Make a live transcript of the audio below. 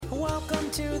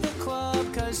to the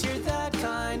club, 'cause you're that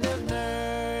kind of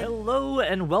nerd. Hello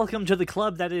and welcome to the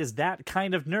club that is That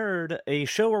Kind of Nerd, a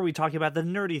show where we talk about the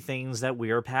nerdy things that we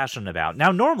are passionate about.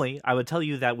 Now, normally, I would tell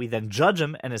you that we then judge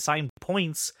them and assign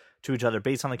points to each other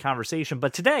based on the conversation,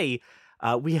 but today,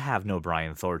 we have no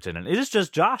Brian Thornton, and it is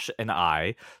just Josh and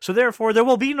I, so therefore there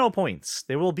will be no points.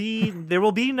 There will be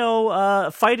no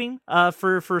fighting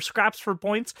for scraps for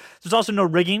points. There's also no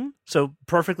rigging, so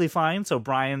perfectly fine. So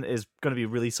Brian is going to be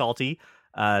really salty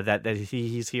that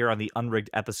he's here on the unrigged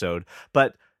episode.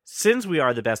 But since we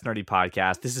are the best nerdy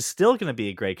podcast, this is still going to be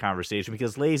a great conversation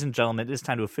because, ladies and gentlemen, it is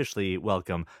time to officially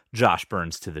welcome Josh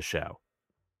Burns to the show.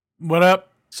 What up?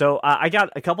 So I got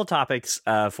a couple topics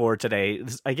for today.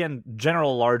 Again,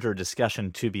 general larger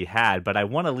discussion to be had, but I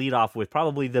want to lead off with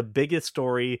probably the biggest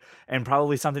story and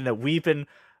probably something that we've been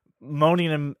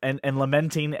moaning and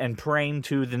lamenting and praying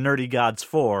to the nerdy gods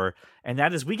for, and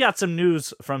that is we got some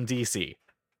news from DC.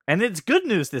 And it's good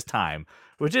news this time,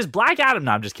 which is Black Adam.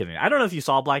 No, I'm just kidding. I don't know if you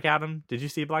saw Black Adam. Did you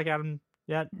see Black Adam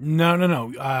yet?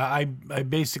 No. I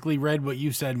basically read what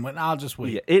you said and went, I'll just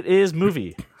wait. Yeah, it is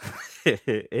movie.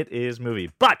 It is movie.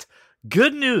 But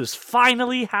good news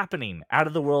finally happening out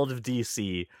of the world of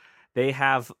DC. They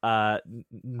have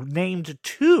named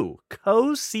two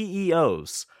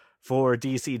co-CEOs for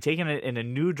DC, taking it in a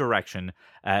new direction.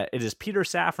 It is Peter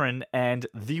Safran and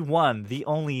the one, the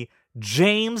only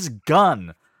James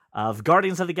Gunn of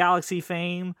Guardians of the Galaxy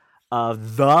fame,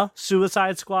 of the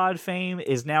Suicide Squad fame,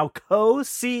 is now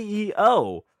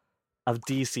co-CEO of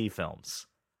DC Films.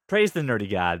 Praise the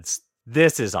nerdy gods.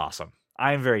 This is awesome.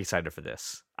 I am very excited for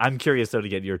this. I'm curious, though, to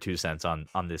get your 2 cents on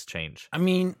this change. I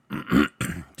mean,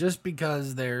 just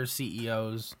because they're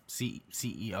CEO,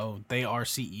 they are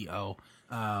CEO,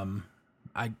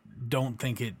 I don't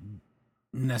think it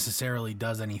necessarily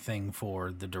does anything for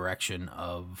the direction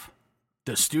of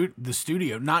the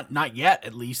studio. Not yet,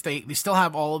 at least. They still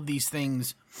have all of these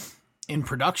things in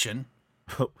production.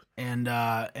 and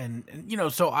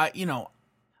so I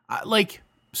like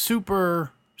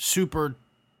super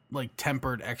like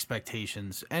tempered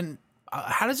expectations. And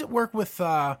how does it work with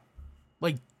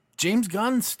like James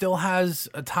Gunn still has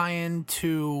a tie-in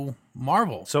to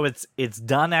Marvel? So it's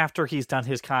done after he's done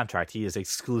his contract. He is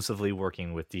exclusively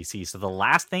working with DC. So the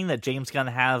last thing that James Gunn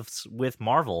has with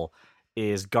Marvel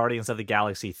is Guardians of the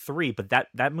Galaxy 3, but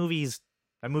that movie's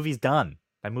done.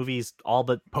 That movie's all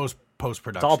but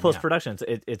post-production. It's all post-production.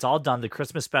 Yeah. It's all done. The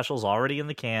Christmas special's already in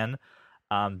the can.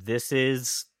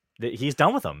 He's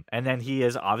done with them, and then he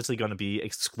is obviously going to be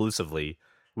exclusively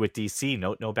with DC.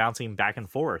 No bouncing back and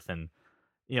forth. And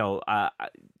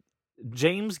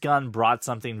James Gunn brought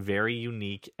something very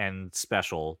unique and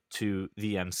special to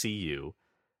the MCU.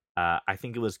 I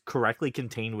think it was correctly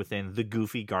contained within the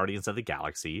goofy Guardians of the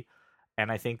Galaxy, and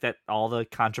I think that all the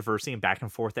controversy and back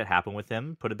and forth that happened with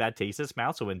him put a bad taste in his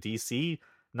mouth. So when DC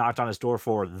knocked on his door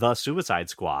for the Suicide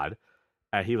Squad,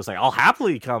 he was like, "I'll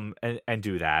happily come and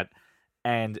do that."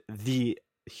 And the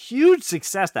huge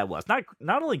success that was,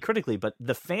 not only critically, but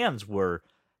the fans were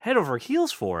head over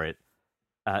heels for it.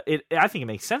 I think it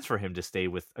makes sense for him to stay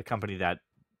with a company that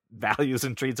values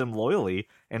and treats him loyally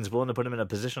and is willing to put him in a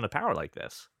position of power like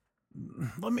this.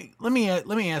 Let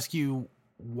me ask you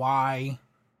why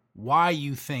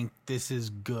you think this is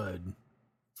good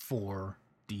for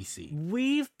DC.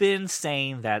 We've been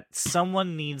saying that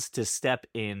someone needs to step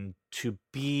in to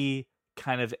be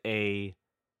kind of a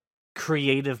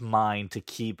creative mind to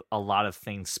keep a lot of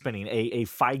things spinning, a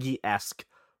Feige-esque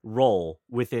role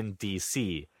within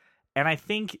DC. And I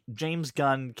think James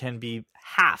Gunn can be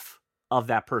half of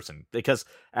that person, because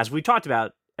as we talked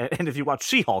about, and if you watch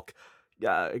She-Hulk,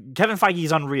 Kevin Feige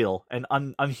is unreal and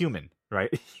unhuman, right?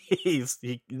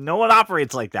 No one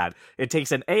operates like that. It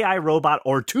takes an AI robot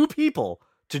or 2 people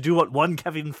to do what one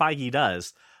Kevin Feige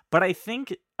does. But I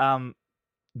think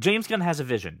James Gunn has a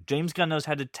vision. James Gunn knows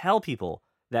how to tell people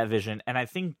that vision, and I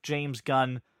think James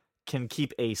Gunn can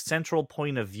keep a central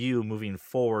point of view moving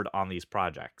forward on these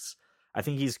projects. I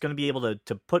think he's going to be able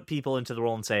to put people into the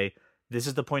role and say, this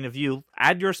is the point of view,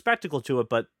 add your spectacle to it,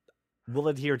 but we'll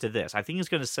adhere to this. I think he's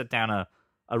going to set down a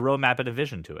roadmap and a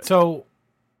vision to it. So,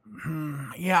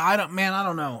 yeah, I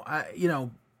don't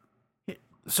know.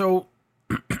 So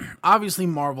obviously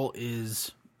Marvel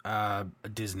is a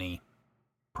Disney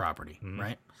property,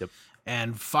 right? Yep.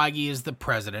 And Feige is the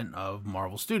president of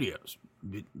Marvel Studios,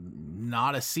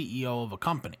 not a CEO of a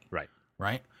company.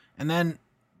 Right. And then,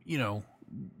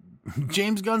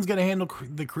 James Gunn's going to handle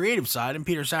the creative side, and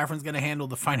Peter Safran's going to handle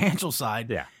the financial side.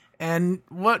 Yeah. And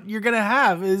what you're going to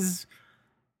have is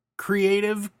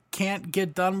creative can't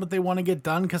get done what they want to get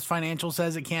done because financial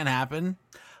says it can't happen.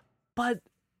 But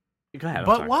Go ahead. I'm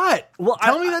But sorry. what? Well,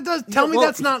 tell me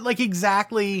that's not like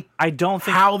exactly I don't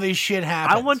think how this shit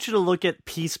happens. I want you to look at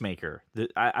Peacemaker.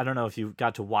 I don't know if you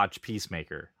got to watch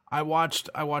Peacemaker. I watched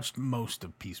most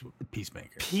of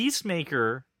Peacemaker.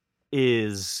 Peacemaker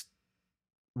is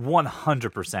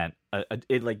 100%.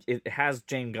 It has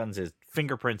James Gunn's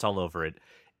fingerprints all over it.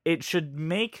 It should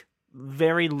make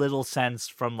very little sense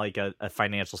from like a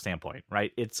financial standpoint,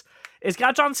 right? It's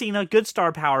got John Cena, good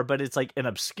star power, but it's like an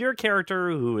obscure character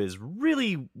who is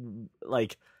really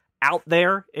like out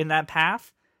there in that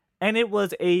path, and it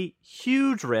was a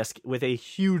huge risk with a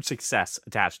huge success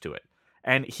attached to it.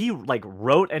 And he like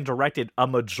wrote and directed a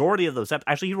majority of those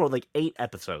actually he wrote like 8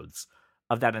 episodes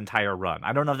of that entire run.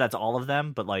 I don't know if that's all of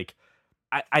them, but like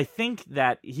I think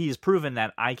that he's proven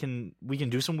that we can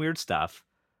do some weird stuff.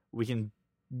 We can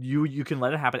you can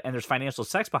let it happen, and there's financial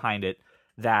sex behind it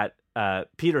that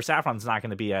Peter Safran's not going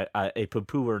to be a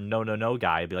poo-poo or no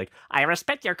guy. Be like, I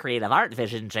respect your creative art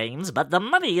vision, James, but the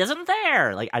money isn't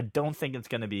there. Like, I don't think it's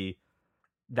going to be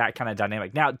that kind of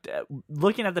dynamic. Now,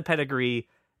 looking at the pedigree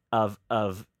of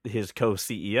his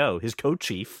co-CEO, his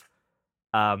co-chief,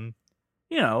 I'm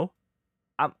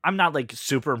not like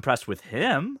super impressed with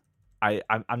him.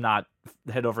 I'm not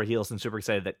head over heels and super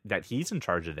excited that he's in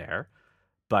charge of there.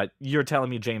 But you're telling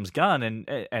me James Gunn,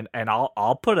 and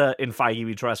I'll put a in Feige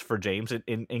we trust for James,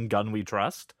 in Gunn we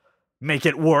trust. Make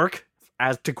it work,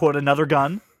 as to quote another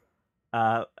Gunn.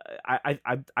 I'm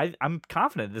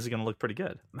confident this is going to look pretty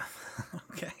good.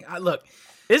 Okay, look.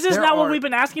 Is this not what we've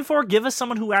been asking for? Give us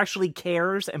someone who actually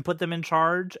cares and put them in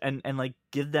charge, and like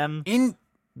give them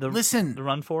the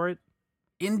run for it.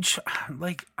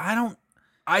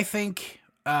 I think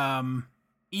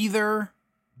either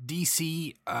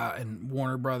DC and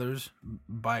Warner Brothers,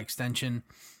 by extension,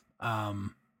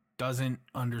 doesn't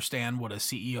understand what a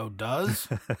CEO does,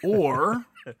 or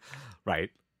right,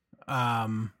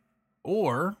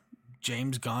 or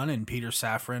James Gunn and Peter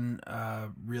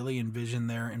Safran really envision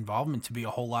their involvement to be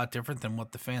a whole lot different than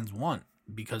what the fans want,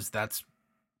 because that's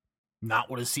not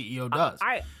what a CEO does.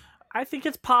 I think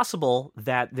it's possible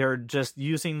that they're just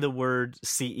using the word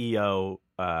CEO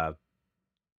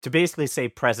to basically say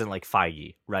president, like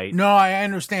Feige, right? No, I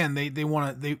understand. They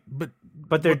want to. But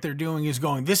what they're doing is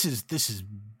going. This is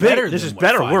better. This is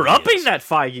better. We're upping that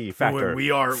Feige factor. We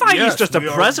are. Feige's just a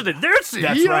president. They're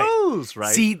CEOs,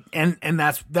 right? See, and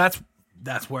that's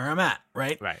where I'm at.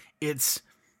 Right. Right. It's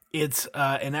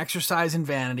an exercise in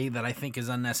vanity that I think is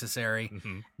unnecessary.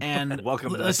 Mm-hmm. And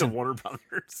welcome to Warner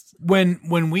Brothers. When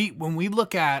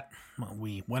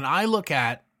I look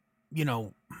at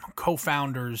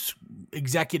co-founders,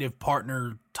 executive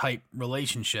partner type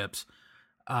relationships,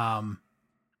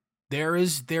 there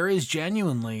is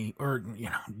genuinely, or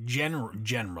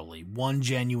generally one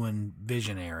genuine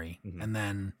visionary, mm-hmm. and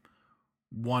then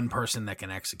one person that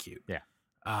can execute. Yeah.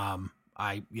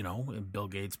 Bill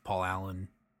Gates, Paul Allen,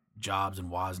 Jobs, and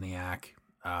Wozniak,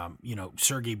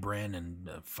 Sergey Brin, and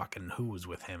fucking who was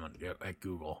with him at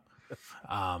Google.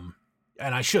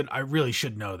 And I really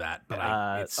should know that,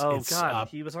 but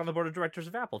he was on the board of directors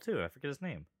of Apple too. I forget his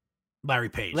name. Larry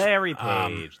Page. There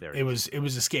it was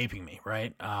escaping me,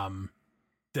 right?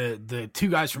 The two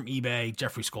guys from eBay,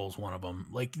 Jeffrey Skoll's one of them.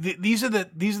 Like these are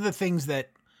the things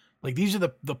that, like, these are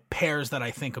the pairs that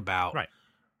I think about, right?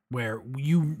 Where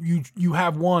you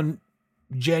have one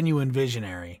genuine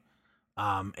visionary,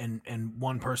 and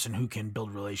one person who can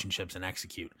build relationships and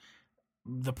execute.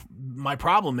 My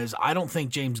problem is I don't think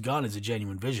James Gunn is a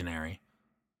genuine visionary,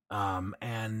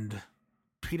 and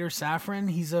Peter Safran,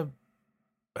 he's a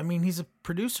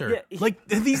producer.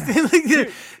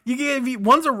 Yeah,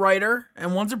 one's a writer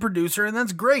and one's a producer, and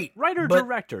that's great.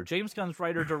 Director. James Gunn's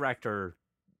writer director.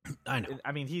 I know.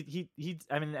 I mean,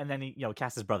 and then he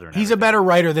cast his brother. He's a better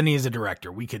writer than he is a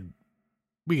director. We can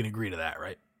agree to that,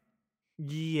 right?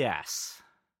 Yes,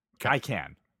 okay.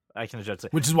 I can adjust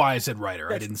it. Which is why I said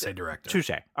writer. I didn't say director.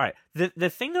 Touche. All right. The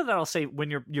thing that I'll say, when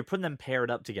you're putting them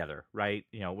paired up together, right?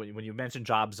 When you mention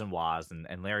Jobs and Woz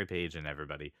and Larry Page and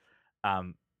everybody,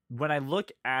 when I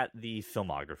look at the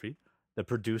filmography, the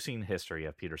producing history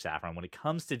of Peter Safran, when it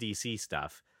comes to DC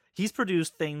stuff, he's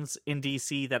produced things in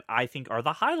DC that I think are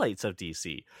the highlights of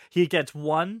DC. He gets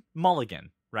one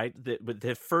mulligan, right?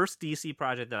 The first DC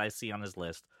project that I see on his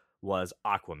list was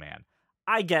Aquaman.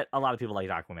 I get a lot of people like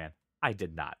Aquaman. I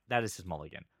did not. That is his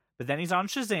mulligan. But then he's on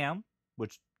Shazam,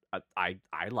 which I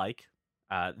like.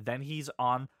 Then he's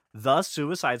on The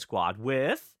Suicide Squad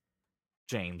with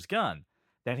James Gunn.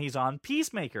 Then he's on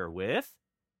Peacemaker with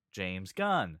James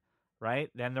Gunn,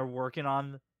 right? Then they're working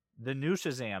on the new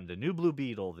Shazam, the new Blue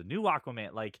Beetle, the new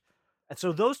Aquaman.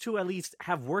 So those two at least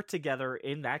have worked together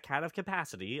in that kind of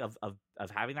capacity of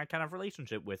having that kind of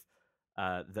relationship with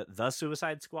the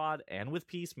Suicide Squad and with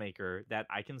Peacemaker, that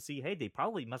I can see, hey, they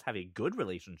probably must have a good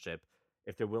relationship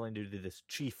if they're willing to do this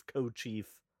chief co-chief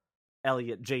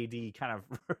Elliot JD kind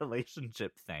of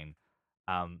relationship thing.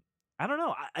 I don't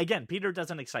know. Again, Peter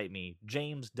doesn't excite me.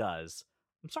 James does.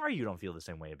 I'm sorry you don't feel the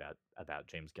same way about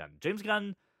James Gunn. James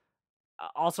Gunn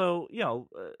also,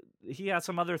 he has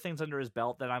some other things under his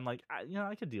belt that I'm like,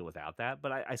 I could deal without that,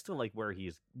 but I still like where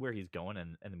he's going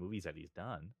and the movies that he's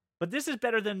done. But this is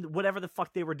better than whatever the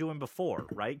fuck they were doing before,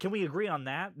 right? Can we agree on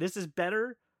that? This is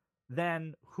better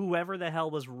than whoever the hell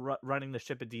was running the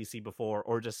ship at DC before,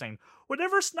 or just saying,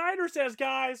 whatever Snyder says,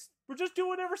 guys, we're just doing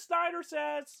whatever Snyder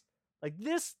says. Like,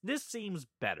 this seems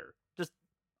better, just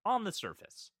on the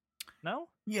surface. No?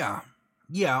 Yeah,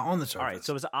 on the surface. All right,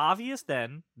 so it's obvious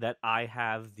then that I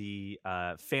have the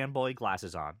fanboy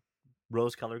glasses on,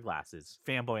 rose-colored glasses,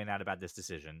 fanboying out about this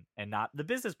decision, and not the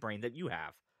business brain that you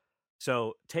have.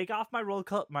 So take off my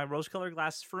rose-colored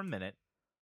glasses for a minute.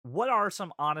 What are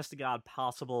some honest-to-God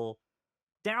possible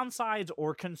downsides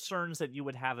or concerns that you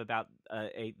would have about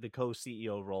the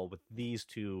co-CEO role with these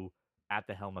two at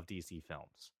the helm of DC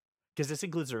Films? Because this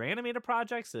includes their animated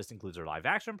projects, this includes their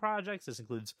live-action projects, this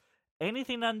includes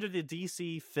anything under the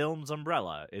DC Films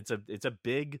umbrella. It's a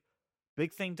big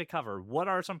thing to cover. What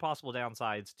are some possible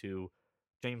downsides to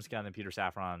James Gunn and Peter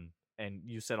Safran? And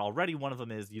you said already one of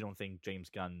them is you don't think James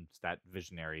Gunn's that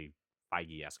visionary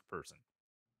Feige-esque person.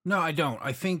 No, I don't.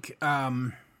 I think,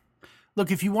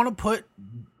 look, if you want to put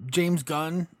James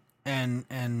Gunn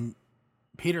and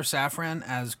Peter Safran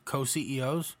as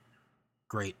co-CEOs,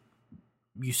 great.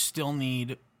 You still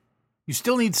need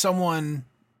someone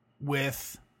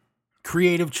with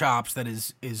creative chops that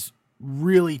is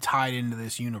really tied into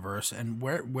this universe. And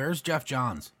where's Jeff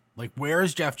Johns? Like, where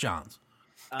is Jeff Johns?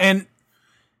 And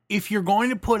if you're going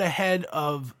to put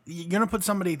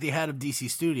somebody at the head of DC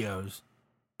Studios,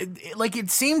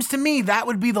 it seems to me that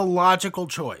would be the logical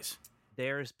choice.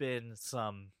 There's been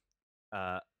some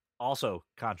also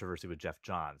controversy with Jeff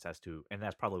Johns and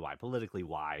that's probably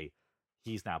why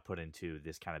he's now put into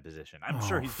this kind of position. I'm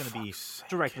sure he's going to be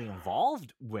directly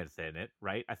involved within it,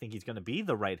 right? I think he's going to be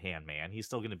the right-hand man. He's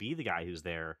still going to be the guy who's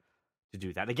there to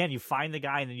do that. Again, you find the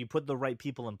guy and then you put the right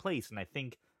people in place, and I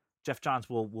think Jeff Johns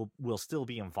will still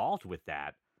be involved with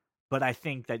that. But I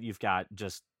think that you've got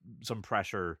just some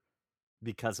pressure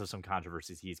because of some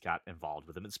controversies he's got involved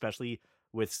with him, especially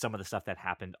with some of the stuff that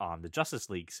happened on the Justice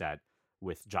League set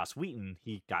with Joss Whedon.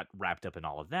 He got wrapped up in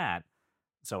all of that.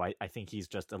 So I think he's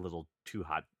just a little too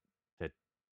hot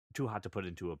to put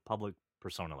into a public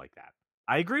persona like that.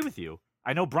 I agree with you.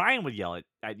 I know Brian would yell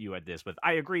at you at this, but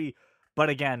I agree.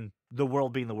 But again, the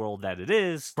world being the world that it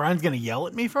is, Brian's gonna yell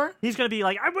at me for it? He's gonna be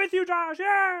like, "I'm with you, Josh."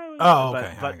 Yeah. Oh,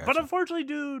 okay. But unfortunately,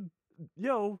 dude,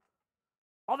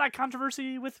 all that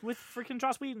controversy with freaking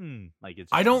Joss Whedon, like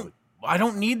it's. I don't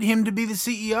need him to be the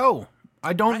CEO.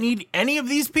 I don't need any of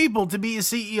these people to be a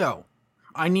CEO.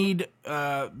 I need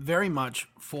very much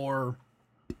for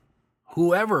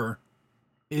whoever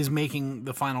is making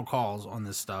the final calls on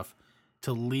this stuff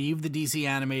to leave the DC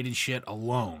animated shit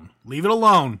alone. Leave it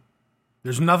alone.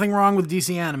 There's nothing wrong with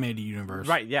DC animated universe.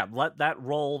 Right, yeah. Let that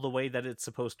roll the way that it's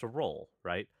supposed to roll,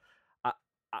 right?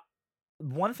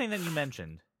 One thing that you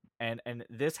mentioned, and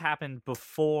this happened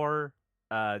before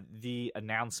the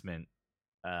announcement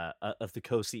of the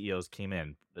co-CEOs came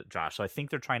in, Josh. So I think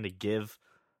they're trying to give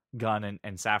Gunn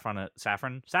and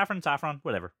Safran,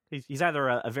 whatever. He's either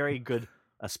a very good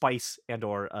spice and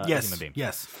or a human being.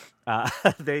 Yes.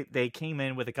 They came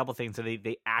in with a couple things, and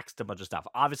they axed a bunch of stuff.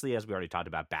 Obviously, as we already talked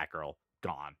about, Batgirl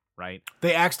gone, right?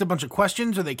 They axed a bunch of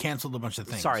questions, or they canceled a bunch of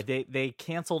things? Sorry, they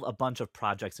canceled a bunch of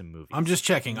projects and movies. I'm just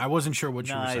checking. I wasn't sure what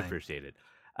you were saying. I appreciate it.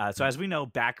 So as we know,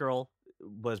 Batgirl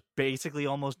was basically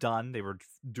almost done. They were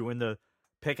doing the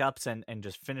pickups and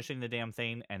just finishing the damn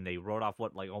thing, and they wrote off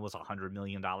almost $100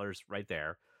 million right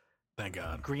there. Thank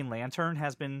God. Green Lantern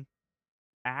has been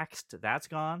axed. That's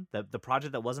gone. The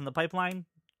project that was in the pipeline,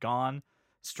 gone.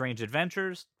 Strange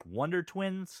Adventures, Wonder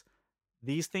Twins,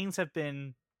 these things have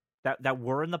been that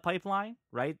were in the pipeline,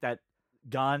 right? That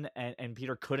Gunn and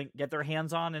Peter couldn't get their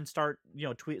hands on and start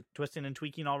twisting and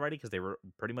tweaking already because they were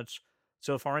pretty much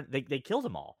so far in. They killed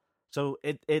them all. So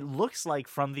it looks like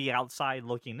from the outside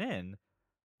looking in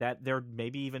that they're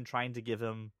maybe even trying to give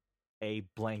him a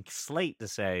blank slate to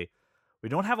say, we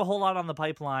don't have a whole lot on the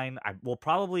pipeline. We'll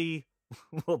probably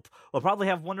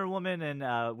have Wonder Woman,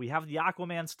 and we have the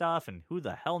Aquaman stuff, and who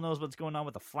the hell knows what's going on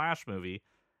with the Flash movie.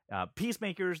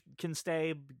 Peacemakers can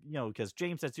stay, because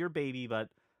James, that's your baby, but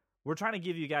we're trying to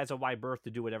give you guys a wide berth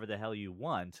to do whatever the hell you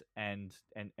want and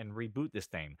reboot this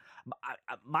thing.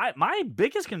 My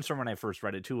biggest concern when I first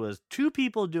read it too was two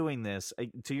people doing this.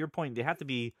 To your point, they have to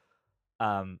be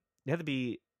uh,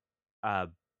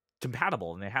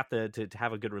 compatible, and they have to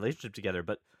have a good relationship together.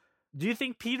 But do you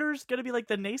think Peter's going to be like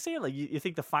the naysayer? Like you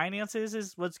think the finances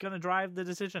is what's going to drive the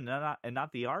decision, and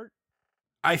not the art?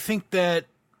 I think that.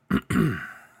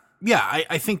 Yeah,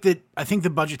 I think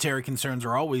the budgetary concerns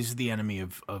are always the enemy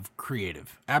of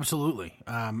creative. Absolutely.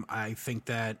 I think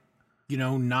that,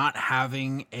 not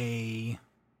having a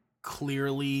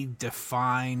clearly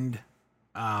defined,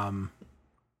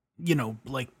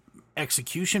 like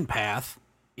execution path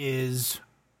is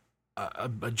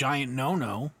a giant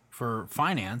no-no for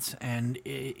finance, and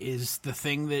is the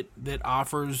thing that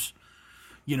offers,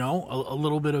 a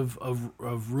little bit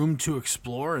of room to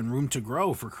explore and room to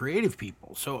grow for creative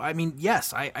people. So, I mean,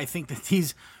 yes, I think that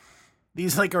these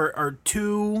like are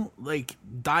two like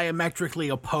diametrically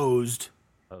opposed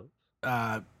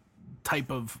type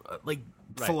of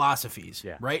Right. philosophies,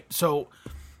 Yeah. right? So,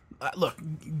 look,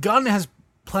 Gunn has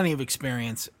plenty of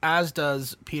experience, as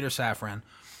does Peter Safran.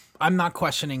 I'm not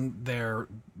questioning their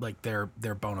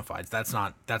bona fides. That's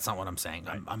not what I'm saying.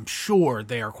 Right. I'm sure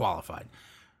they are qualified.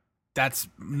 That's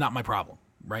not my problem,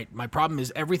 right? My problem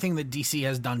is everything that DC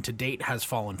has done to date has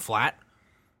fallen flat,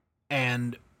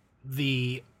 and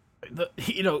the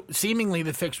seemingly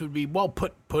the fix would be, well,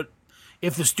 put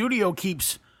if the studio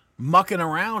keeps mucking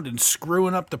around and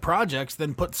screwing up the projects,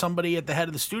 then put somebody at the head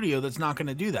of the studio that's not going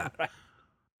to do that. Right.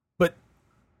 But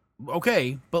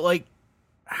okay, but like,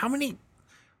 how many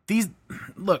these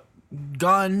look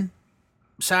Gunn,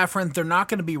 Safran, they're not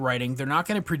going to be writing, they're not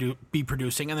going to be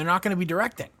producing, and they're not going to be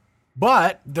directing.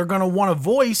 But they're going to want a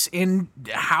voice in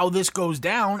how this goes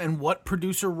down, and what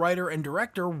producer, writer, and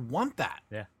director want that.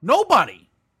 Yeah. Nobody.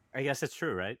 I guess it's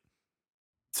true, right?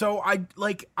 So I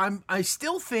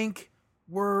still think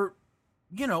we're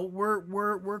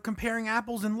comparing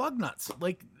apples and lug nuts.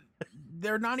 Like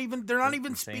they're not even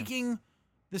Same. speaking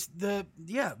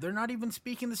they're not even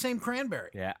speaking the same cranberry.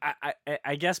 Yeah,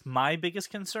 I guess my biggest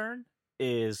concern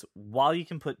is, while you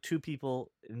can put two people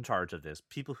in charge of this,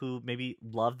 people who maybe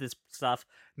love this stuff,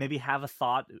 maybe have a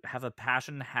thought, have a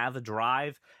passion, have a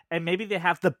drive, and maybe they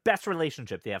have the best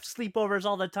relationship. They have sleepovers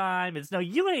all the time. It's no,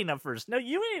 you ain't up first. No,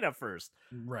 you ain't up first.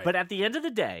 Right. But at the end of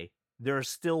the day, there's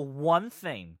still one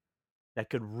thing that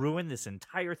could ruin this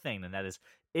entire thing, and that is,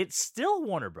 it's still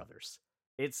Warner Brothers.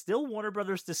 It's still Warner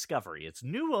Brothers Discovery. It's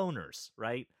new owners,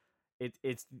 right?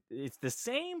 It's the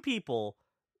same people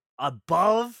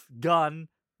above Gunn,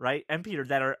 right, and Peter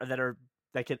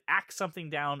that can act something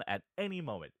down at any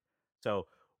moment. So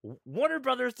Warner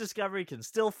Brothers Discovery can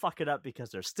still fuck it up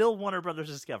because they're still Warner Brothers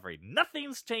Discovery.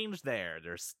 Nothing's changed there.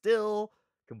 They're still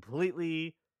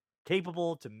completely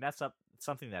capable to mess up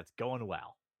something that's going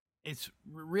well. It's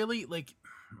really like,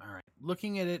 all right,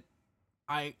 looking at it,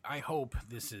 I hope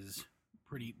this is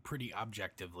pretty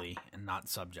objectively and not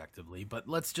subjectively, but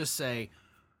let's just say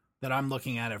that I'm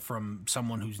looking at it from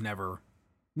someone who's never,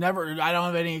 I don't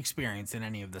have any experience in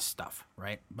any of this stuff,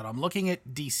 right? But I'm looking at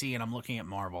DC and I'm looking at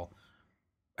Marvel.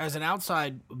 As an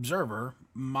outside observer,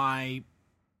 my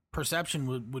perception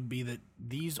would be that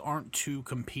these aren't two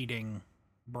competing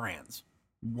brands.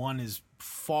 One is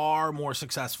far more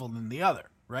successful than the other,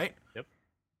 right? Yep.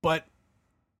 But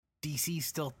DC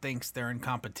still thinks they're in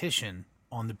competition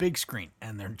on the big screen,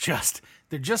 and they're just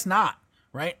not,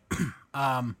 right?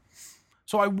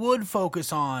 So I would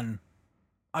focus on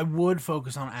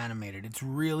animated. It's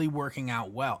really working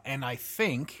out well. And I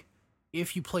think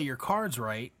if you play your cards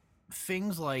right,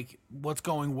 things like what's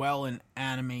going well in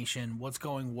animation, what's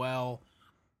going well,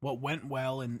 what went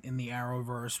well in the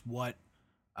Arrowverse, what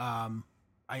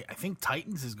I think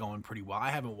Titans is going pretty well.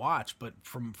 I haven't watched, but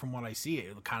from what I see,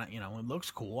 it kind of, it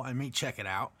looks cool. I may check it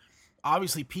out.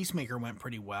 Obviously Peacemaker went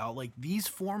pretty well. Like, these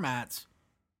formats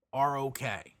are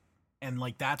okay. And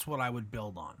like, that's what I would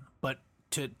build on. But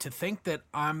to think that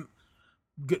I'm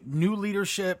new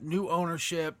leadership, new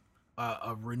ownership,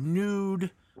 a renewed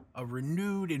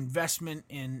investment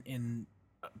in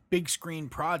big screen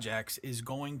projects is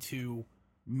going to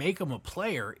make them a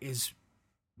player,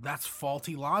 that's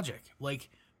faulty logic. Like,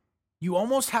 you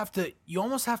almost have to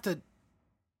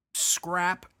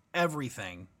scrap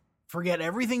everything, forget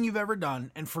everything you've ever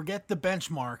done, and forget the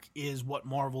benchmark is what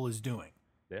Marvel is doing.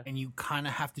 Yeah. And you kind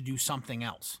of have to do something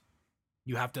else.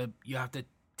 You have to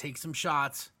take some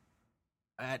shots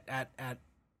at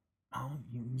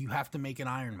you have to make an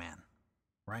Iron Man,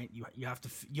 right? You have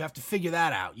to figure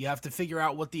that out. You have to figure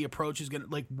out what the approach is going to,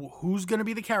 like, who's going to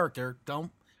be the character.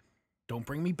 Don't Don't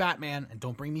bring me Batman and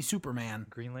don't bring me Superman.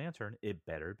 Green Lantern. It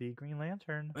better be Green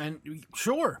Lantern. And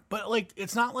sure, but like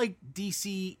it's not like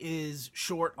DC is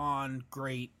short on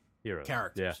great Heroes.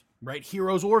 characters, right?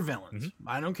 Heroes or villains.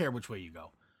 I don't care which way you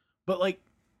go. But like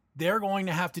they're going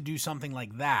to have to do something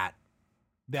like that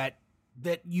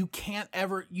you can't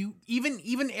ever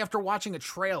even after watching a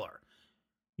trailer,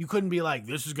 you couldn't be like,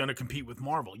 this is going to compete with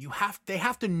Marvel. They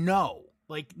have to know,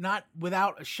 like, not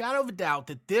without a shadow of a doubt,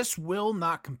 that this will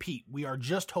not compete. We are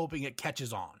just hoping it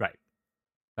catches on. Right.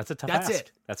 That's a tough That's ask.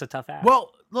 it. That's a tough ask.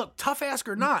 Well, look, tough ask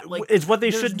or not, like it's what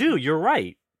they should do. You're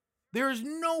right. There's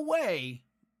no way,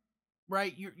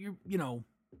 right? You know,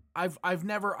 I've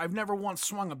never once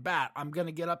swung a bat. I'm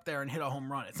gonna get up there and hit a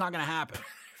home run. It's not gonna happen.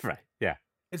 Right. Yeah.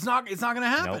 It's not gonna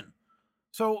happen. Nope.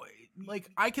 So, like,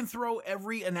 I can throw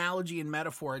every analogy and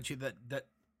metaphor at you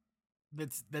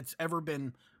that's ever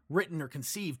been written or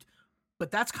conceived,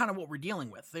 but that's kind of what we're dealing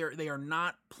with. They are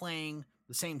not playing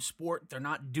the same sport. They're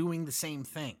not doing the same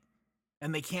thing,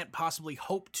 and they can't possibly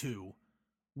hope to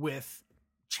with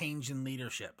change in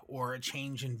leadership or a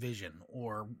change in vision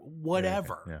or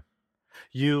whatever.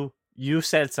 Yeah. You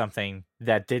said something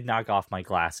that did knock off my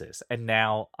glasses, and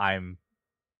now I'm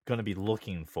going to be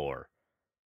looking for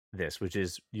this, which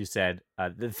is, you said,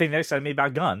 the thing that excited me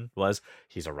about Gunn was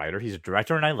he's a writer, he's a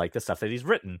director, and I like the stuff that he's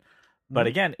written. But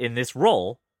again, in this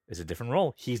role, is a different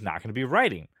role. He's not going to be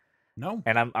writing. No.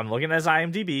 And I'm looking at his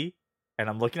IMDb, and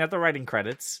I'm looking at the writing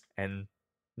credits, and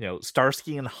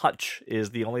Starsky and Hutch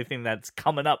is the only thing that's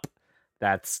coming up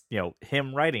that's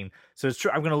him writing. So it's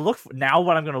true. I'm going to look now.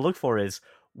 What I'm going to look for is,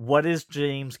 what is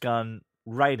James Gunn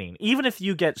writing? Even if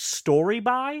you get story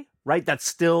by, right, that's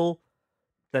still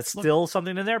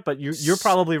something in there. But you're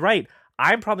probably right.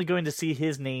 I'm probably going to see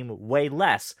his name way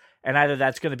less, and either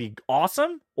that's going to be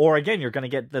awesome, or again, you're going to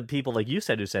get the people like you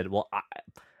said who said, well,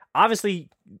 obviously,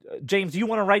 James, you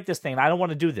want to write this thing, I don't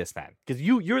want to do this then, because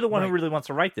you're the one who really wants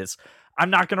to write this.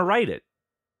 I'm not going to write it.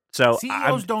 So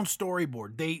CEOs don't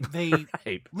storyboard. They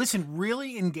right. Listen,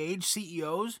 really engaged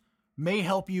CEOs may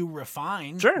help you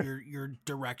refine your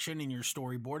direction and your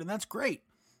storyboard, and that's great.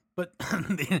 But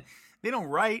they don't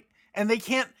write, and they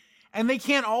can't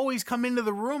always come into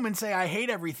the room and say, I hate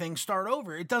everything, start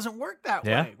over. It doesn't work that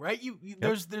way, right?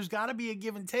 There's got to be a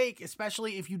give and take,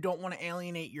 especially if you don't want to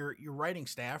alienate your writing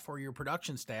staff or your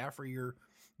production staff or your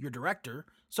director.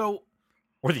 So,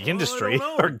 or the industry,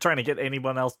 or trying to get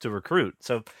anyone else to recruit.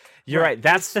 So you're right.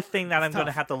 That's the thing that I'm going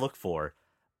to have to look for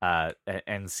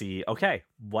and see, okay,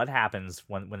 what happens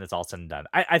when it's all said and done.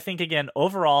 I think, again,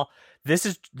 overall, this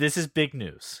is big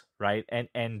news, right?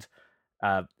 And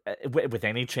with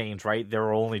any change, right, there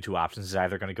are only two options. It's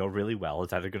either going to go really well,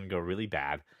 it's either going to go really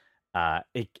bad.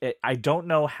 I don't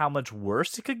know how much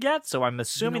worse it could get, so I'm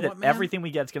assuming that everything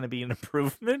we get is going to be an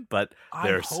improvement, but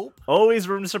there's always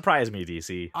room to surprise me,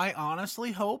 DC. I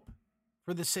honestly hope,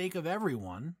 for the sake of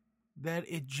everyone, that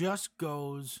it just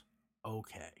goes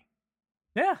okay.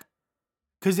 Yeah.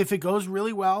 Because if it goes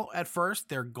really well at first,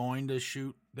 they're going to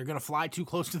fly too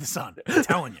close to the sun. I'm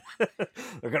telling you.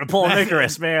 They're going to pull an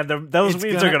Icarus, man. Those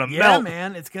wings are going to melt. Yeah,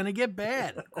 man, it's going to get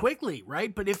bad quickly,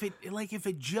 right? But if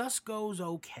it just goes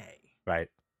okay. Right.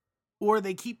 Or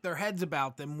they keep their heads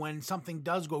about them when something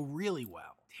does go really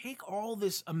well. Take all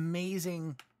this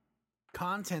amazing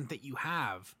content that you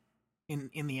have in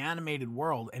the animated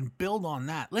world and build on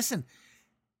that. Listen,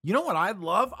 you know what I'd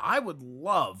love? I would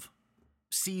love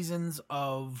seasons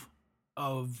of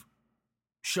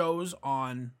shows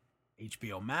on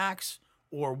HBO Max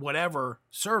or whatever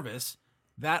service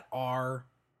that are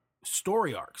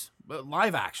story arcs, but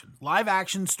live action,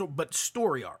 but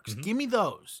story arcs. Give me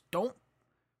those. Don't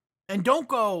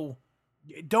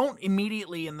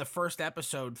immediately in the first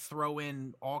episode throw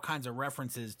in all kinds of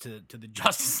references to the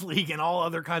Justice League and all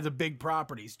other kinds of big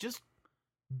properties. Just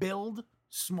build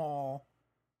small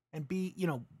and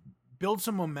build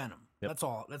some momentum. Yep.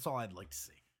 That's all I'd like to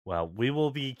see. Well, we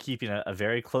will be keeping a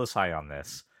very close eye on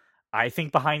this. I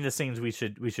think behind the scenes we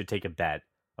should take a bet,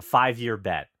 a 5-year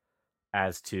bet,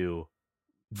 as to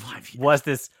 5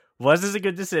 years. Was this a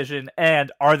good decision,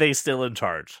 and are they still in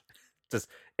charge? Just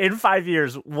in 5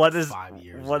 years, what does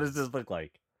this look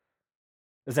like?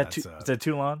 Is that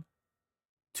too long?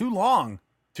 Too long.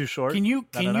 Too short? Can you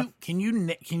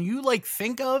like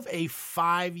think of a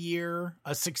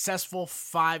successful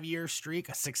 5-year streak,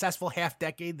 a successful half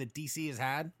decade that DC has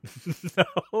had?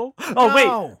 No.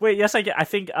 Oh, wait. Yes, I get. I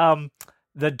think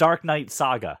the Dark Knight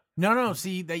saga. No.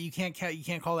 See that you can't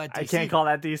call that DC. I can't call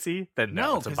that DC. Then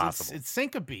no, it's impossible. It's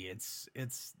syncope. It's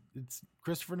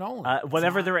Christopher Nolan.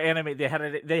 Whenever they were animated,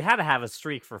 they had to have a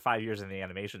streak for 5 years in the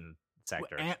animation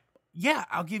sector. Yeah,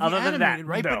 I'll give you other animated, than that,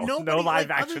 right? No, but nobody, no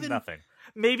live action, nothing.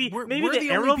 maybe we're the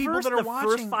the only people Arrowverse, that are the first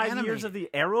watching 5 anime. years of the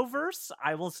Arrowverse,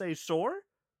 I will say, sure,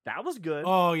 that was good.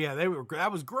 Oh yeah,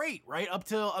 that was great, right? Up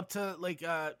to like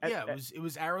it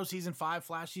was Arrow season 5,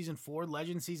 Flash season 4,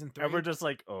 Legend season 3. And we're just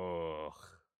like, oh, all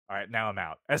right, now I'm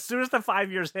out. As soon as the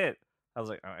 5 years hit, I was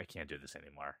like, oh, I can't do this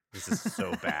anymore. This is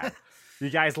so bad. You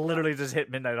guys literally just hit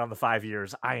midnight on the 5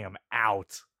 years. I am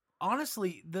out.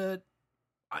 Honestly,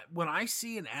 when I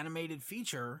see an animated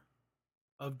feature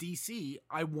of DC,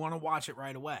 I want to watch it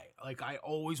right away. Like, I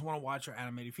always want to watch their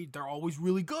animated feature. They're always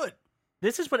really good.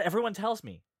 This is what everyone tells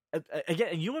me. Again,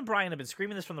 and you and Brian have been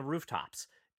screaming this from the rooftops.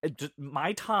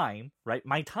 My time, right?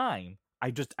 My time. I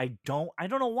don't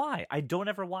know why. I don't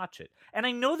ever watch it. And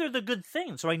I know they're the good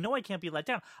thing, so I know I can't be let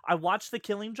down. I watched The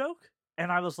Killing Joke,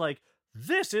 and I was like,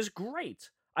 this is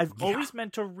great. I've always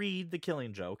meant to read The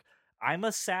Killing Joke. I'm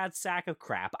a sad sack of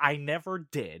crap. I never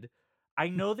did. I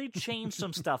know they changed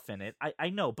some stuff in it. I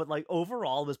know, but like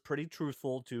overall, it was pretty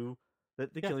truthful to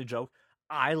the Killing Joke.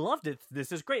 I loved it.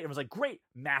 This is great. It was like, great.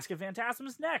 Mask of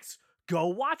Phantasm's next. Go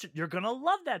watch it. You're gonna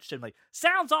love that shit. I'm like,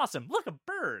 sounds awesome. Look, a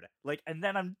bird. Like, and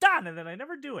then I'm done, and then I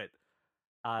never do it.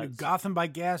 Gotham by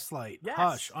Gaslight, yes.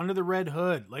 Hush, Under the Red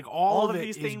Hood, like all of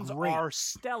these things great. are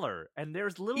stellar, and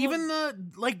there's little even the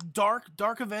like not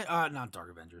Dark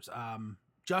Avengers,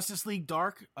 Justice League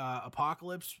Dark,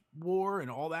 Apocalypse War, and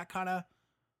all that kind of.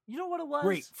 You know what it was?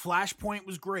 Great. Flashpoint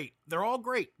was great. They're all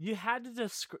great. You had to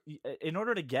in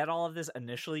order to get all of this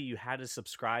initially, you had to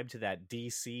subscribe to that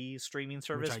DC streaming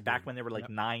service back when there were like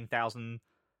 9,000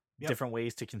 different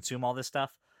ways to consume all this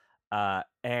stuff.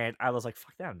 And I was like,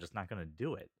 fuck that, I'm just not going to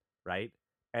do it, right?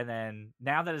 And then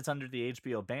now that it's under the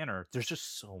HBO banner, there's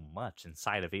just so much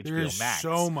inside of HBO Max.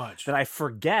 So much that I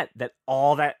forget that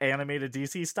all that animated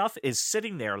DC stuff is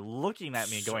sitting there looking at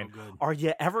me and going, are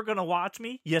you ever going to watch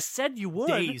me? You said you would.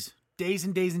 Days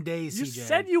and days and days, You CJ.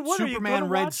 said you would. Superman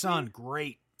Red watch Sun, me?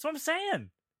 great. That's what I'm saying.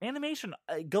 Animation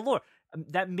galore.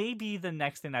 That may be the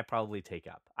next thing I probably take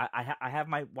up. I have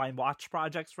my watch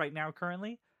projects right now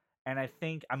currently, and I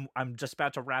think I'm just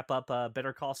about to wrap up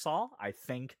Better Call Saul. I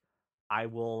think I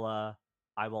will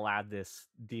add this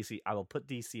DC. I will put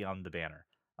DC on the banner.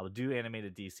 I will do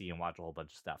animated DC and watch a whole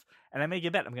bunch of stuff. And I make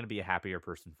you bet I'm going to be a happier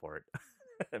person for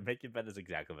it. Make you bet is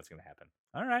exactly what's going to happen.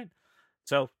 All right.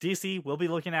 So DC, we'll be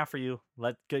looking out for you.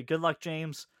 Good luck,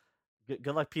 James.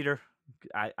 Good luck, Peter.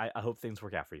 I hope things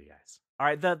work out for you guys. All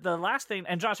right. The last thing,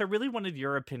 and Josh, I really wanted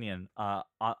your opinion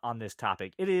on this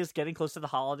topic. It is getting close to the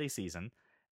holiday season.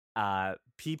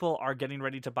 People are getting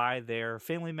ready to buy their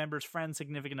family members, friends,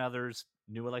 significant others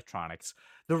new electronics.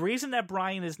 The reason that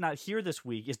Brian is not here this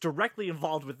week is directly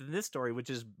involved within this story, which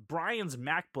is Brian's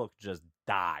MacBook just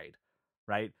died,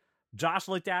 right? Josh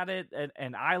looked at it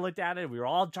and I looked at it. We were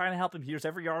all trying to help him. Here's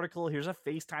every article. Here's a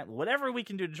FaceTime. Whatever we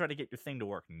can do to try to get your thing to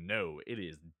work. No, it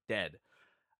is dead.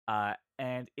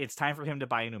 And it's time for him to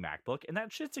buy a new MacBook. And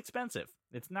that shit's expensive.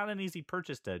 It's not an easy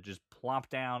purchase to just plop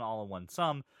down all in one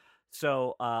sum.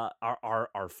 So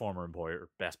our former employer,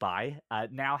 Best Buy,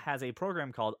 now has a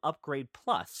program called Upgrade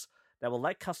Plus that will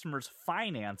let customers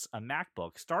finance a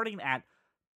MacBook starting at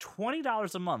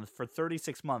 $20 a month for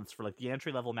 36 months for like the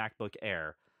entry-level MacBook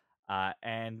Air.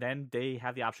 And then they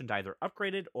have the option to either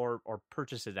upgrade it or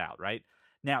purchase it out, right?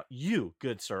 Now, you,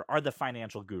 good sir, are the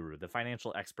financial guru, the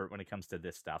financial expert when it comes to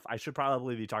this stuff. I should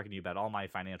probably be talking to you about all my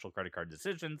financial credit card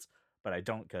decisions, but I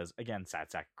don't because, again, sad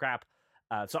sack of crap.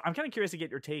 So I'm kind of curious to get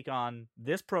your take on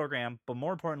this program, but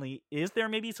more importantly, is there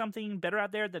maybe something better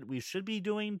out there that we should be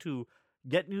doing to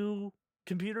get new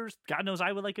computers? God knows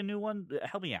I would like a new one.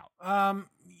 Help me out.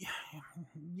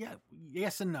 Yeah,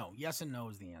 yes and no. Yes and no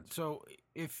is the answer. So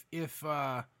if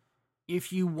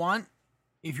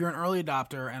you're an early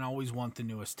adopter and always want the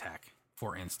newest tech,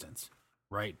 for instance,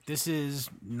 right? This is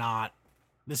not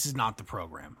the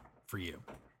program for you.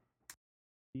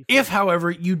 If,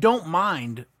 however, you don't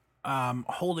mind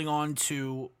holding on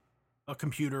to a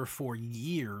computer for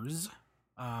years,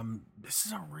 this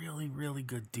is a really, really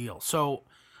good deal. So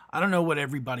I don't know what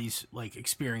everybody's like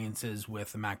experience is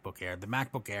with the MacBook Air. The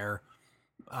MacBook Air,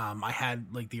 I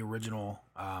had like the original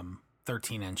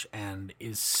 13-inch and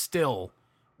is still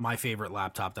my favorite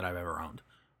laptop that I've ever owned.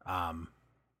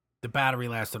 The battery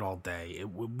lasted all day. It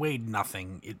weighed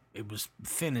nothing. It was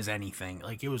thin as anything.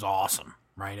 Like, it was awesome,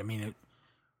 right? I mean, it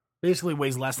basically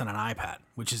weighs less than an iPad,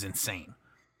 which is insane.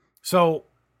 So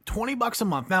 $20 a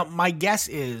month. Now, my guess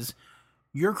is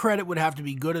your credit would have to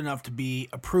be good enough to be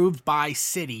approved by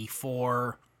Citi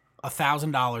for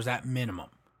 $1,000 at minimum,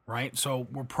 right? So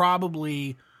we're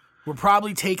probably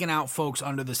taking out folks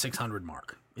under the 600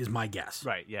 mark, is my guess.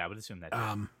 Right. Yeah, I would assume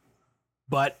that.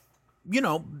 But, you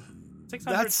know,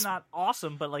 600's not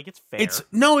awesome, but like it's fair. It's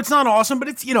not awesome, but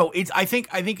it's I think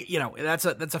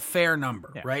that's a fair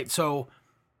number, right? So,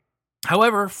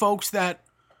 however, folks that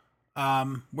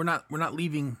we're not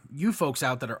leaving you folks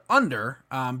out that are under,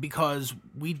 because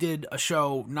we did a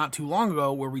show not too long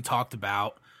ago where we talked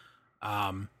about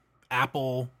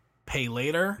Apple Pay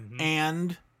Later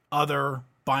and other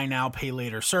buy now pay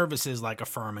later services like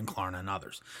Affirm and Klarna and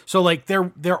others. So like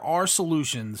there are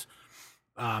solutions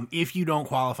if you don't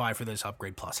qualify for this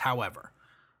Upgrade Plus. However,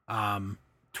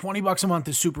 $20 a month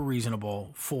is super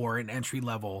reasonable for an entry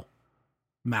level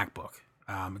MacBook.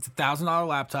 It's a $1,000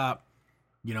 laptop.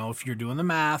 If you're doing the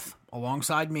math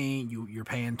alongside me, you're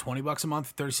paying $20 a month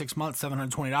for 36 months,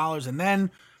 $720, and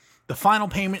then the final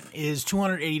payment is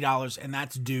 $280, and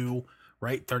that's due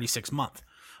 36 month.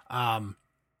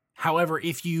 However,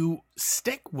 if you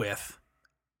stick with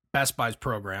Best Buy's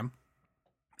program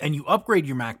and you upgrade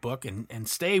your MacBook and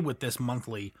stay with this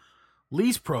monthly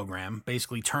lease program,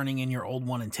 basically turning in your old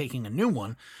one and taking a new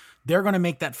one, they're going to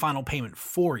make that final payment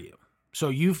for you. So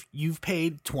you've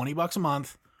paid $20 a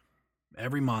month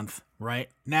every month, right?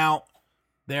 Now,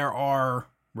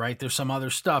 there's some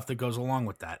other stuff that goes along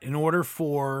with that. In order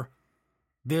for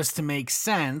this to make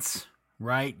sense,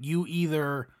 right, you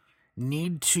either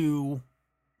need to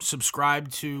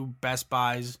subscribe to Best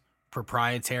Buy's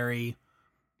proprietary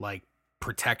like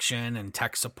protection and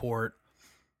tech support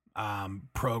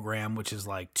program, which is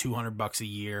like $200 a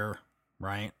year,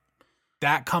 right?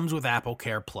 That comes with Apple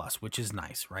Care Plus, which is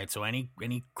nice, right? So any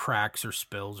cracks or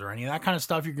spills or any of that kind of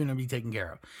stuff, you're going to be taken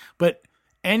care of. But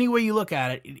any way you look at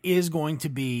it, it is going to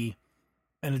be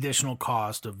an additional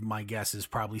cost of, my guess is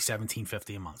probably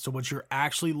 $17.50 a month. So what you're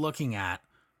actually looking at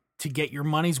to get your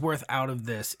money's worth out of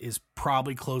this is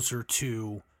probably closer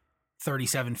to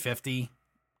 $37.50,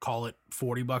 call it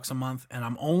 $40 a month. And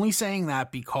I'm only saying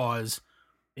that because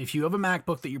if you have a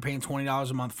MacBook that you're paying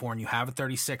 $20 a month for and you have a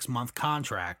 36-month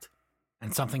contract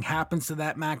and something happens to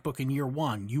that MacBook in year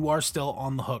one, you are still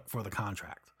on the hook for the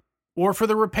contract or for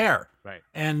the repair. Right.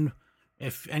 And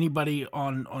if anybody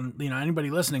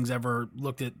anybody listening's ever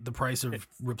looked at the price of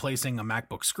replacing a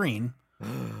MacBook screen,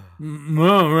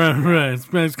 right.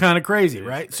 It's kind of crazy,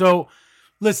 right? So,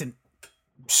 listen,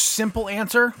 simple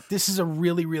answer, this is a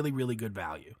really, really, really good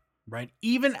value, right?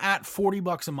 Even at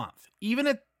 $40 a month, even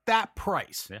at that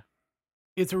price,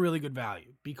 it's a really good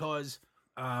value because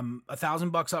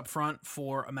 $1,000 up front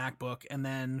for a MacBook, and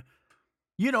then,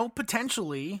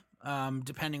 potentially,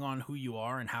 depending on who you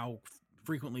are and how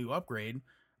frequently you upgrade,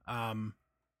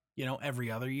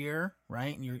 every other year,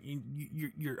 right? And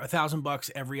you're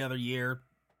 $1,000 every other year,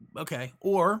 okay,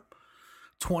 or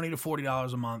 $20 to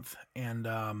 $40 a month, and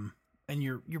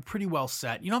you're pretty well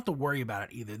set. You don't have to worry about it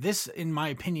either. This, in my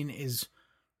opinion, is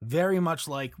very much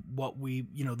like what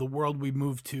the world we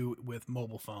moved to with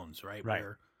mobile phones, right?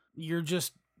 Where you're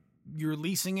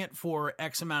leasing it for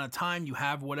X amount of time. You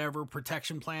have whatever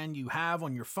protection plan you have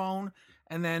on your phone.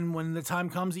 And then when the time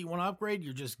comes that you want to upgrade,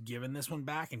 you're just giving this one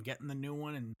back and getting the new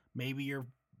one. And maybe your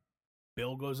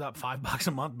bill goes up $5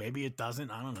 a month. Maybe it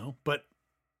doesn't. I don't know. But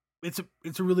it's a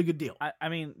really good deal. I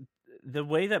mean, the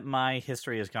way that my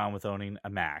history has gone with owning a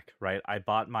Mac, right? I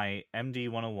bought my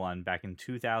MD-101 back in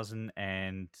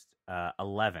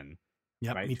 2011.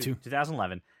 Yep, right? me too.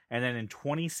 2011. And then in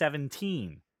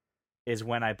 2017 is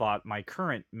when I bought my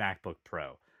current MacBook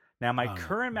Pro. Now, my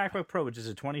current MacBook Pro, which is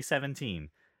a 2017,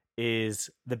 is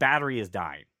the battery is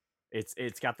dying.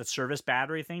 It's got the service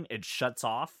battery thing. It shuts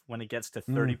off when it gets to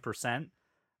 30%.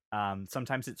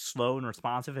 Sometimes it's slow and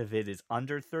responsive if it is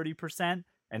under 30%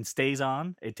 and stays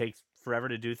on. It takes forever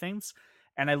to do things.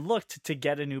 And I looked to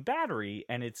get a new battery,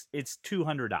 and it's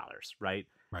 $200, right?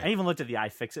 I even looked at the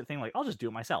iFixit thing, like, I'll just do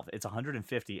it myself. It's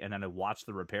 $150, and then I watched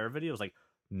the repair video. I was like,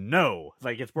 no,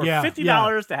 like it's worth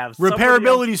 $50 to have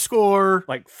repairability score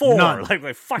like 4. None.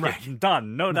 Like fuck it,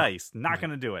 done, no dice, not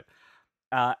gonna do it.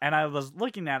 And I was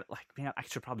looking at it like, man, I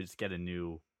should probably just get a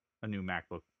new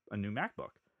MacBook,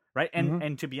 right?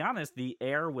 And to be honest, the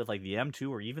Air with like the M2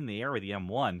 or even the Air with the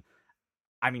M1,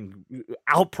 I mean,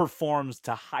 outperforms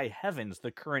to high heavens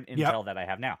the current Intel that I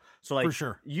have now. So like, for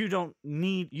sure, you don't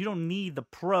need the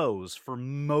pros for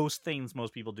most things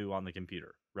most people do on the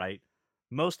computer, right?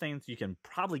 Most things you can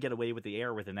probably get away with the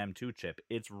Air with an M2 chip.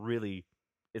 It's a really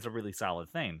solid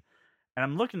thing. And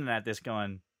I'm looking at this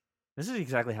going, this is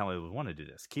exactly how I would want to do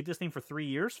this. Keep this thing for 3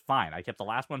 years? Fine. I kept the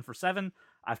last one for 7.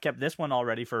 I've kept this one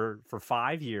already for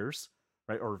 5 years,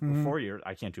 right? Or 4 years.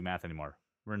 I can't do math anymore.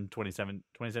 We're in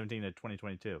 2017 to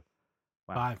 2022.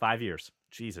 Wow. 5 years.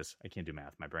 Jesus, I can't do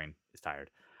math. My brain is tired.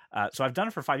 So I've done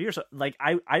it for 5 years. Like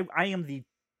I am the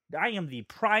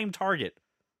prime target.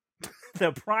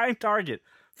 The prime target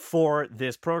for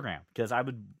this program, because I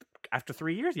would, after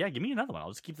 3 years, yeah, give me another one. I'll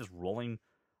just keep this rolling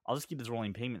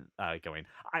payment going.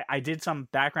 I did some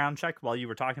background check while you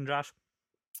were talking, Josh.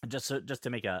 Just to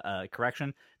make a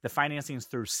correction, the financing is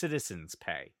through Citizens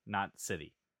Pay, not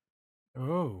Citi.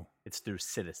 Oh, it's through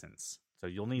Citizens. So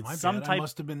you'll need my some bad. type. I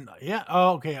must have been. Yeah.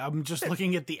 Oh, okay. I'm just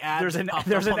looking at the ad. There's an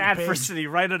ad for Citi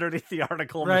right underneath the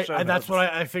article. Right. That's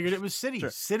what I figured it was Citi. Sure.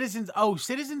 Citizens. Oh,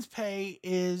 Citizens Pay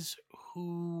is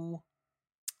who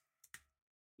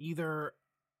either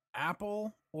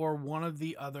Apple or one of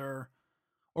the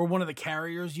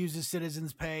carriers uses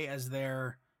Citizens Pay as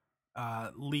their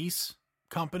lease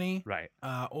company. Right.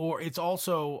 Or it's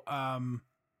also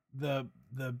the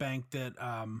bank that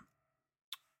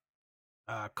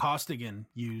Costigan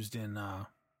used in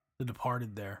The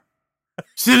Departed there.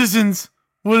 Citizens!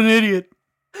 What an idiot.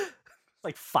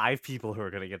 Like 5 people who are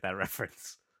going to get that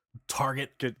reference.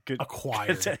 Target good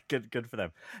acquired. Good for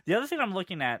them. The other thing I'm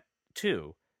looking at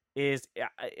too is,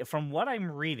 from what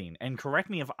I'm reading, and correct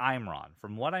me if I'm wrong,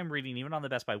 from what I'm reading, even on the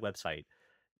Best Buy website,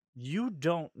 you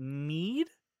don't need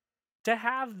to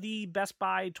have the Best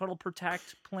Buy Total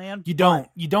Protect plan. You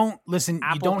don't listen.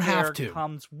 Apple you don't Care have to.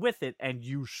 Comes with it, and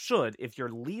you should. If you're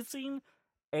leasing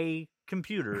a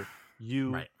computer,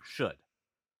 you should.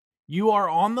 You are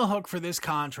on the hook for this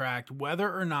contract,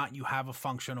 whether or not you have a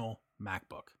functional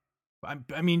MacBook.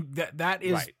 I mean that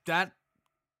is right.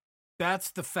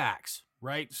 that's the facts,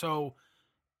 right? So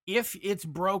if it's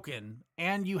broken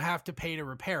and you have to pay to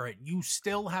repair it, you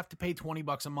still have to pay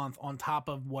 $20 a month on top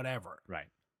of whatever.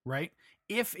 Right?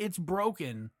 If it's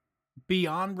broken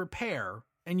beyond repair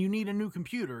and you need a new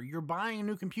computer, you're buying a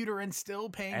new computer and still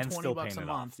paying $20 a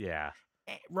month. Yeah.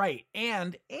 Right.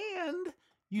 And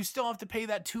you still have to pay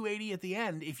that $280 at the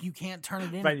end if you can't turn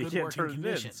it in right, good you can't working turn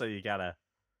condition. it in, so you gotta.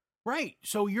 Right.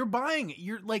 So you're buying it.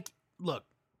 You're like, look,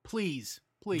 please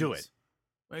do it.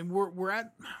 I mean,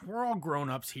 we're all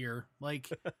grown-ups here. Like,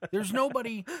 there's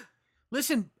nobody.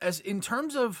 Listen, as in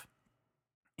terms of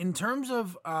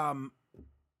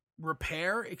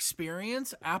repair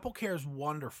experience, Apple Care is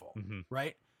wonderful,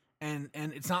 right? And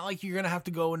it's not like you're gonna have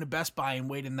to go into Best Buy and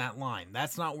wait in that line.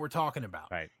 That's not what we're talking about.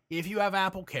 Right. If you have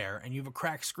Apple Care and you have a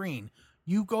cracked screen,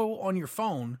 you go on your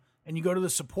phone and you go to the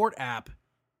support app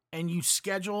and you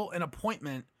schedule an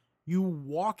appointment. You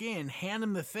walk in, hand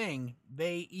them the thing,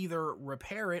 they either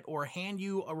repair it or hand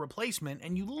you a replacement,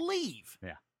 and you leave.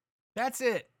 Yeah. That's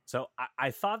it. So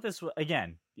I thought this was,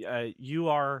 again, you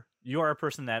are a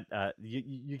person that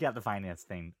you got the finance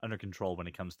thing under control when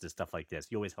it comes to stuff like this.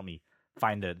 You always help me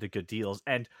find the good deals.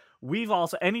 And we've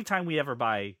also, anytime we ever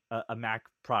buy a Mac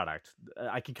product,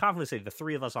 I can confidently say the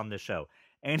 3 of us on this show,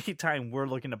 anytime we're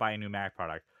looking to buy a new Mac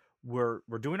product, we're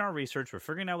doing our research, we're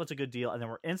figuring out what's a good deal, and then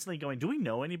we're instantly going, do we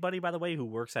know anybody, by the way, who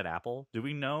works at Apple? Do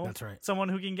we know That's right. someone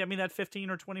who can get me that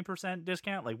 15 or 20%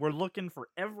 discount? Like, we're looking for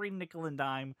every nickel and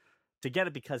dime to get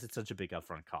it because it's such a big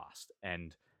upfront cost.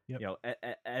 And you know,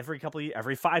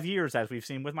 every 5 years, as we've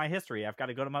seen with my history, I've got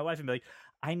to go to my wife and be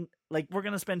like, we're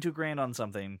gonna spend $2,000 on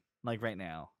something like right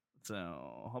now,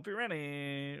 so hope you're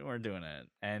ready. We're doing it.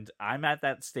 And I'm at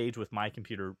that stage with my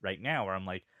computer right now where I'm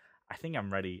like, I think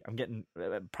I'm ready. I'm getting,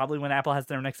 probably when Apple has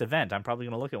their next event, I'm probably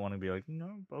going to look at one and be like,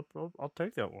 no, I'll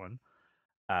take that one.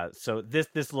 So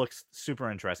this looks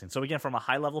super interesting. So again, from a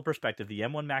high level perspective, the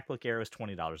M1 MacBook Air is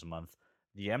 $20 a month.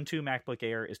 The M2 MacBook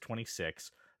Air is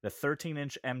 $26. The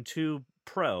 13-inch M2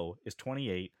 Pro is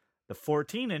 $28. The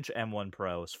 14-inch M1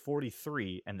 Pro is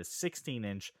 $43, and the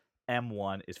 16-inch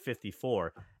M1 is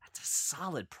 $54. That's a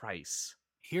solid price.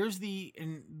 Here's the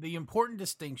important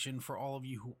distinction for all of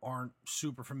you who aren't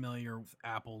super familiar with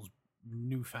Apple's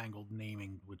newfangled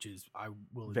naming, which is, I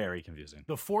will admit, very confusing.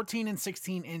 The 14 and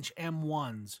 16-inch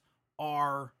M1s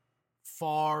are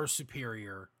far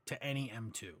superior to any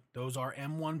M2. Those are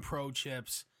M1 Pro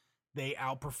chips. They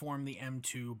outperform the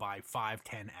M2 by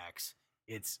 5-10x.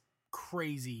 It's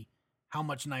crazy how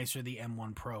much nicer the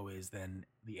M1 Pro is than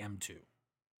the M2.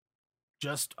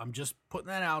 I'm just putting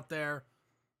that out there.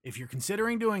 If you're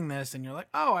considering doing this and you're like,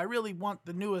 oh, I really want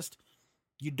the newest,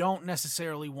 you don't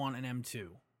necessarily want an M2.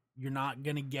 You're not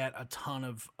going to get a ton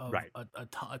of right.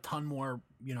 a ton more,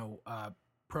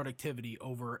 productivity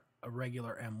over a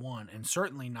regular M1, and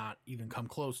certainly not even come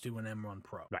close to an M1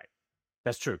 Pro. Right.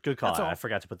 That's true. Good call. I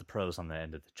forgot to put the pros on the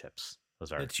end of the chips.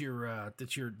 Those are that's your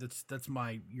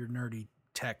nerdy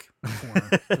tech corner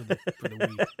for the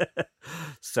week.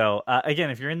 So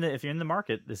again, if you're in the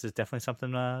market, this is definitely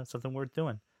something worth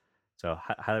doing. So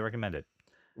highly recommend it.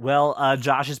 Well,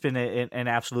 Josh, it's been an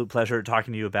absolute pleasure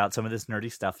talking to you about some of this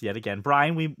nerdy stuff yet again.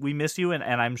 Brian, we miss you, and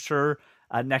I'm sure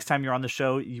next time you're on the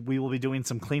show, we will be doing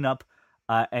some cleanup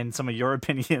and some of your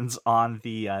opinions on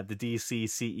the DC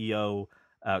CEO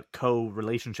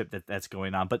co-relationship that's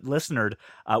going on. But listener,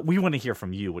 we want to hear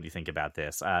from you. What do you think about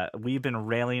this? We've been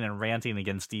railing and ranting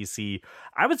against DC,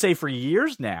 I would say, for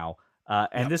years now.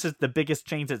 And this is the biggest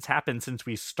change that's happened since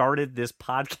we started this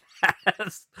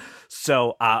podcast.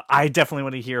 So I definitely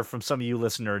want to hear from some of you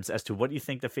listeners as to what you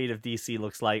think the fate of DC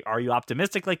looks like. Are you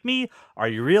optimistic like me? Are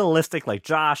you realistic like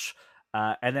Josh?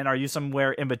 And then are you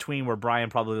somewhere in between where Brian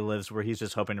probably lives, where he's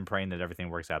just hoping and praying that everything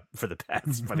works out for the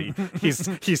best, but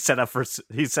he's set up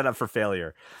for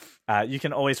failure. You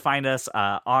can always find us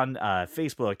on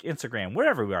Facebook, Instagram,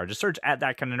 wherever we are. Just search at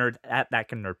That Kind of Nerd, at That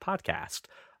Kind of Nerd Podcast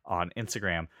on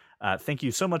Instagram. Thank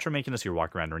you so much for making us your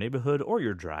walk around our neighborhood or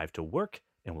your drive to work,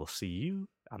 and we'll see you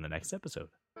on the next episode.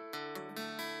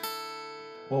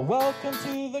 Well, welcome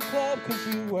to the club,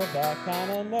 'cause you are that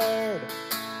kind of nerd.